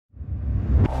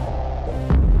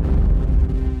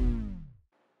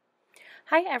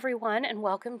Hi everyone, and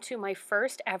welcome to my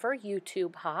first ever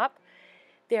YouTube hop.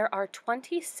 There are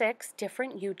 26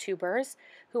 different YouTubers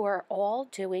who are all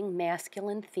doing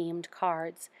masculine themed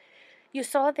cards. You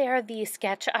saw there the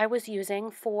sketch I was using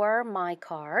for my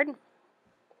card.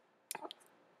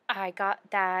 I got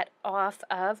that off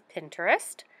of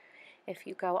Pinterest. If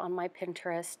you go on my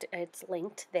Pinterest, it's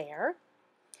linked there.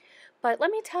 But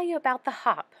let me tell you about the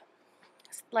hop.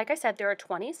 Like I said, there are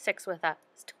 26 with us,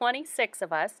 26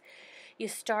 of us. You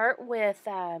start with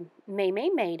Maymay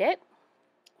made it.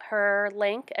 Her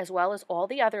link, as well as all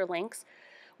the other links,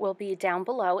 will be down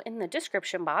below in the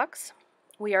description box.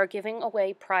 We are giving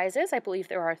away prizes. I believe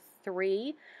there are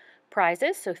 3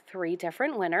 prizes, so 3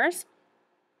 different winners.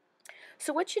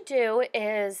 So what you do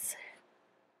is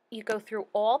you go through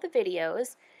all the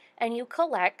videos and you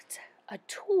collect a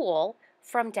tool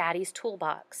from Daddy's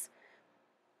Toolbox.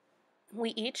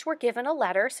 We each were given a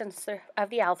letter of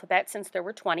the alphabet since there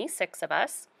were 26 of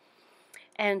us.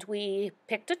 And we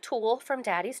picked a tool from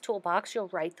Daddy's Toolbox. You'll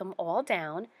write them all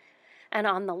down. And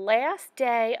on the last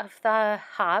day of the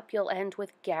hop, you'll end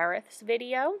with Gareth's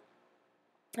video.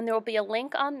 And there will be a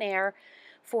link on there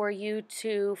for you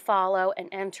to follow and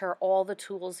enter all the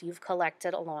tools you've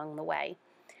collected along the way.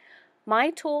 My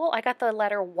tool, I got the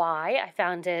letter Y. I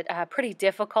found it pretty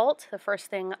difficult. The first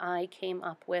thing I came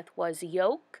up with was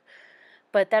yoke.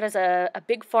 But that is a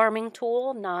big farming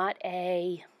tool, not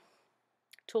a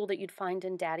tool that you'd find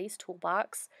in Daddy's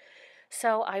Toolbox.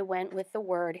 So I went with the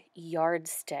word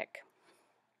yardstick.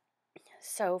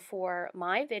 So for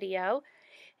my video,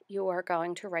 you are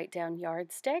going to write down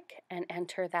yardstick and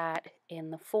enter that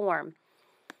in the form.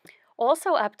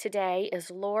 Also up today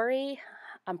is Lori.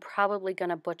 I'm probably going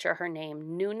to butcher her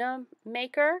name. Nuna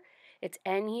Maker. It's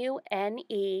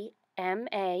Nunemaker.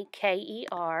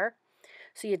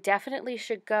 So you definitely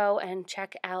should go and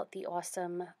check out the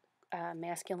awesome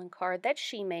masculine card that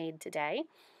she made today.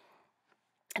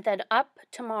 And then up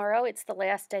tomorrow, it's the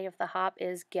last day of the hop,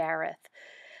 is Gareth.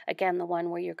 Again, the one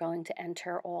where you're going to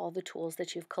enter all the tools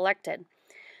that you've collected.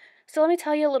 So let me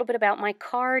tell you a little bit about my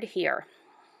card here.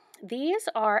 These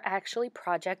are actually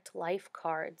Project Life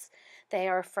cards. They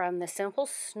are from the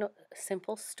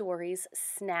Simple Stories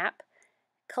Snap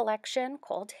collection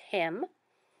called Him.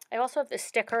 I also have the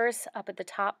stickers up at the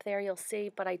top there, you'll see,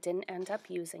 but I didn't end up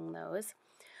using those.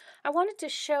 I wanted to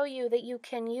show you that you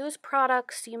can use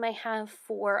products you may have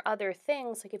for other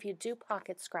things, like if you do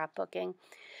pocket scrapbooking,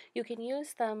 you can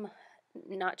use them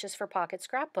not just for pocket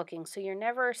scrapbooking, so you're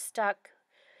never stuck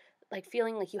like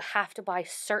feeling like you have to buy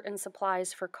certain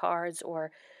supplies for cards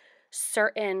or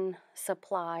certain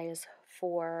supplies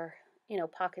for,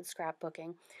 pocket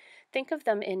scrapbooking. Think of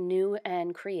them in new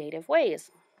and creative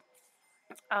ways.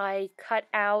 I cut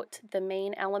out the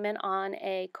main element on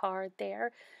a card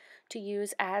there to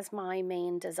use as my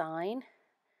main design,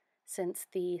 since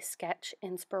the sketch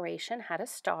inspiration had a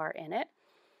star in it.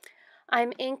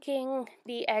 I'm inking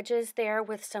the edges there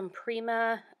with some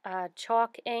Prima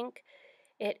chalk ink.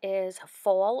 It is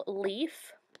Fall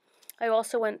Leaf. I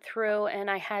also went through and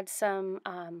I had some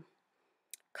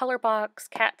color box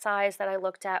cat's eyes that I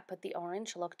looked at, but the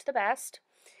orange looked the best.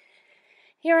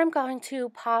 Here I'm going to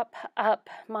pop up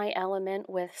my element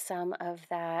with some of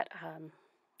that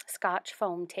Scotch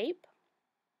foam tape.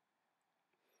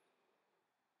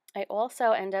 I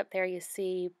also end up there, you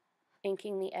see,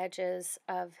 inking the edges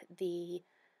of the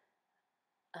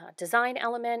design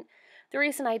element. The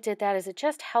reason I did that is it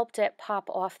just helped it pop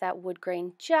off that wood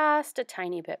grain just a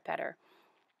tiny bit better.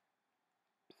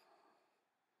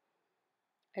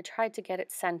 I tried to get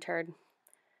it centered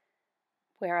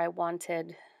where I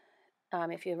wanted.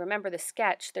 If you remember the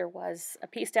sketch, there was a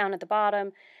piece down at the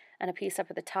bottom and a piece up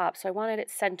at the top. So I wanted it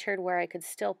centered where I could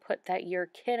still put that "you're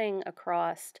kidding"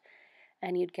 across,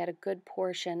 and you'd get a good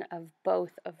portion of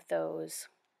both of those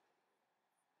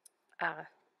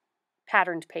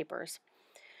patterned papers.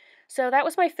 So that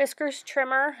was my Fiskars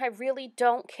trimmer. I really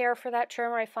don't care for that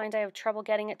trimmer. I find I have trouble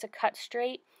getting it to cut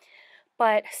straight.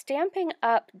 But Stampin'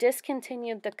 Up!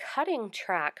 Discontinued the cutting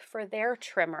track for their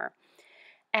trimmer.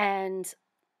 And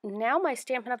now my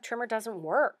Stampin' Up! Trimmer doesn't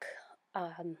work.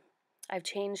 I've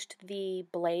changed the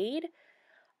blade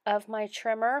of my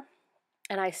trimmer,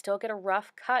 and I still get a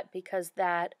rough cut because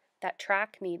that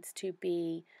track needs to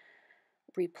be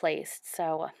replaced.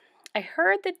 So I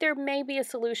heard that there may be a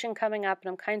solution coming up, and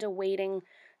I'm kind of waiting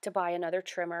to buy another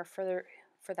trimmer for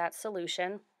that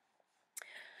solution.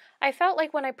 I felt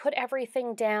like when I put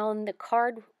everything down, the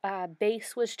card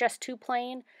base was just too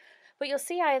plain. But you'll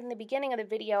see in the beginning of the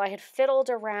video, I had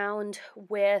fiddled around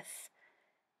with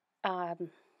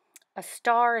a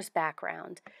stars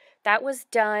background. That was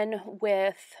done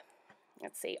with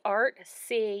let's see, Art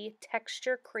C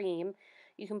Texture Cream.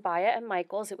 You can buy it at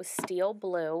Michael's. It was steel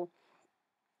blue,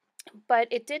 but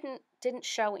it didn't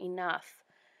show enough.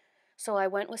 So I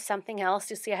went with something else.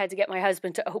 You see, I had to get my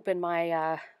husband to open my,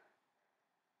 I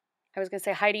was going to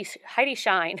say Heidi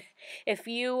Shine. If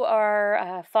you are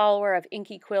a follower of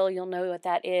Inky Quill, you'll know what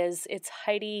that is. It's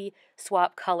Heidi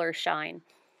Swap Color Shine.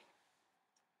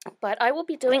 But I will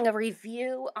be doing a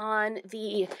review on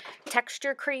the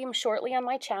texture cream shortly on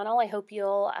my channel. I hope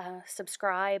you'll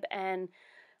subscribe and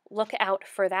look out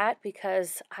for that,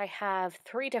 because I have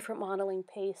 3 different modeling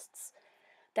pastes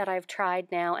that I've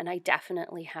tried now, and I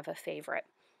definitely have a favorite.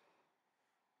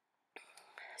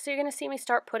 So you're going to see me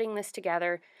start putting this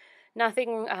together.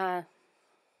 Nothing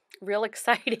real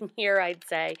exciting here, I'd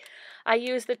say. I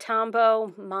use the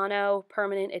Tombow Mono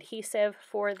Permanent Adhesive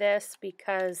for this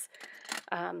because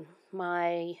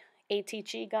my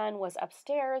ATG gun was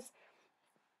upstairs.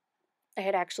 I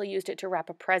had actually used it to wrap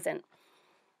a present.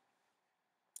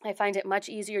 I find it much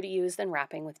easier to use than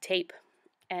wrapping with tape,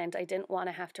 and I didn't want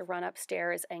to have to run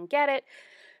upstairs and get it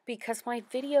because my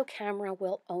video camera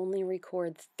will only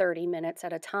record 30 minutes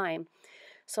at a time.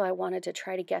 So I wanted to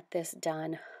try to get this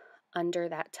done under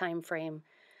that time frame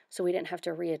so we didn't have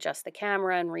to readjust the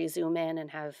camera and re-zoom in and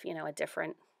have, you know, a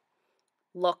different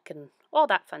look and all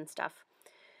that fun stuff.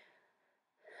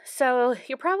 So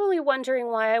you're probably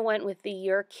wondering why I went with the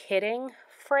 "you're kidding"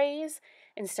 phrase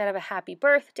instead of a happy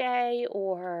birthday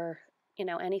or, you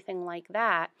know, anything like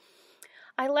that.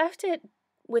 I left it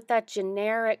with that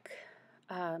generic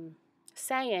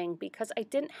saying because I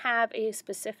didn't have a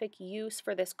specific use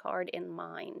for this card in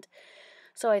mind.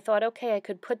 So I thought, okay, I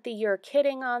could put the "you're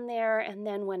kidding" on there, and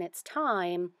then when it's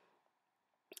time,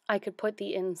 I could put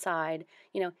the inside,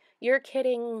 you know, "you're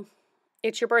kidding,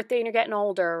 it's your birthday and you're getting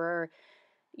older," or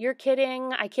 "you're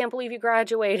kidding, I can't believe you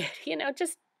graduated," you know,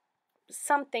 just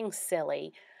something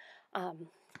silly.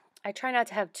 I try not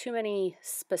to have too many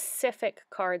specific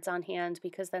cards on hand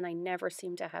because then I never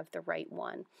seem to have the right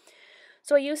one.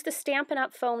 So I used the Stampin'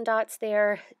 Up! Foam dots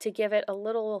there to give it a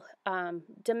little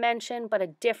dimension, but a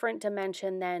different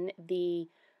dimension than the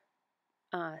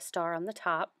star on the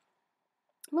top.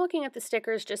 I'm looking at the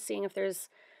stickers, just seeing if there's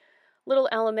little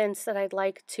elements that I'd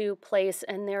like to place,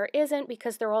 and there isn't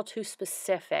because they're all too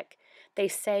specific. They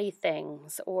say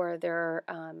things, or they're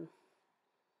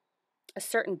a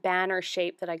certain banner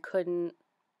shape that I couldn't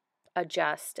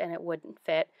adjust and it wouldn't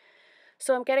fit.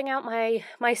 So I'm getting out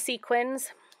my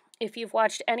sequins. If you've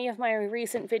watched any of my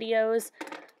recent videos,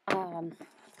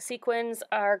 sequins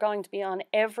are going to be on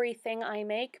everything I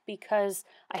make because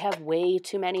I have way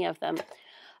too many of them.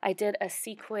 I did a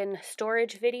sequin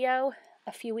storage video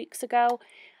a few weeks ago,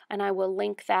 and I will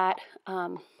link that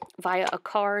via a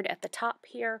card at the top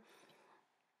here.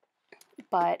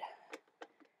 But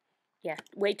yeah,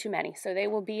 way too many. So they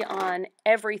will be on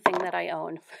everything that I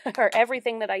own or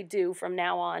everything that I do from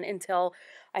now on until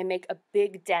I make a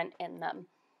big dent in them.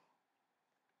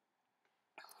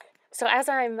 So as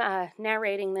I'm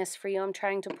narrating this for you, I'm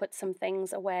trying to put some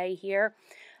things away here.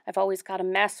 I've always got a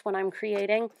mess when I'm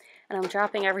creating, and I'm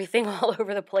dropping everything all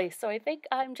over the place. So I think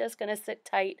I'm just going to sit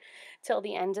tight till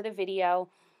the end of the video.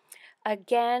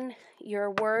 Again, your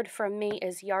word from me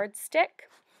is yardstick.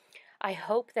 I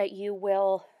hope that you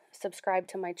will subscribe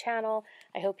to my channel.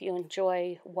 I hope you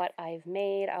enjoy what I've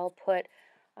made. I'll put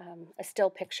a still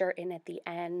picture in at the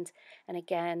end. And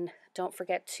again, don't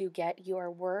forget to get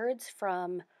your words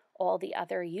from all the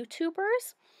other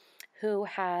YouTubers who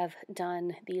have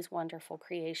done these wonderful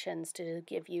creations to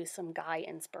give you some guy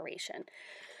inspiration.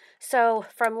 So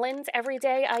from Lynn's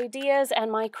Everyday Ideas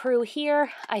and my crew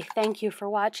here, I thank you for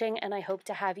watching, and I hope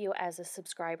to have you as a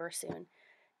subscriber soon.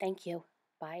 Thank you.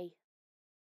 Bye.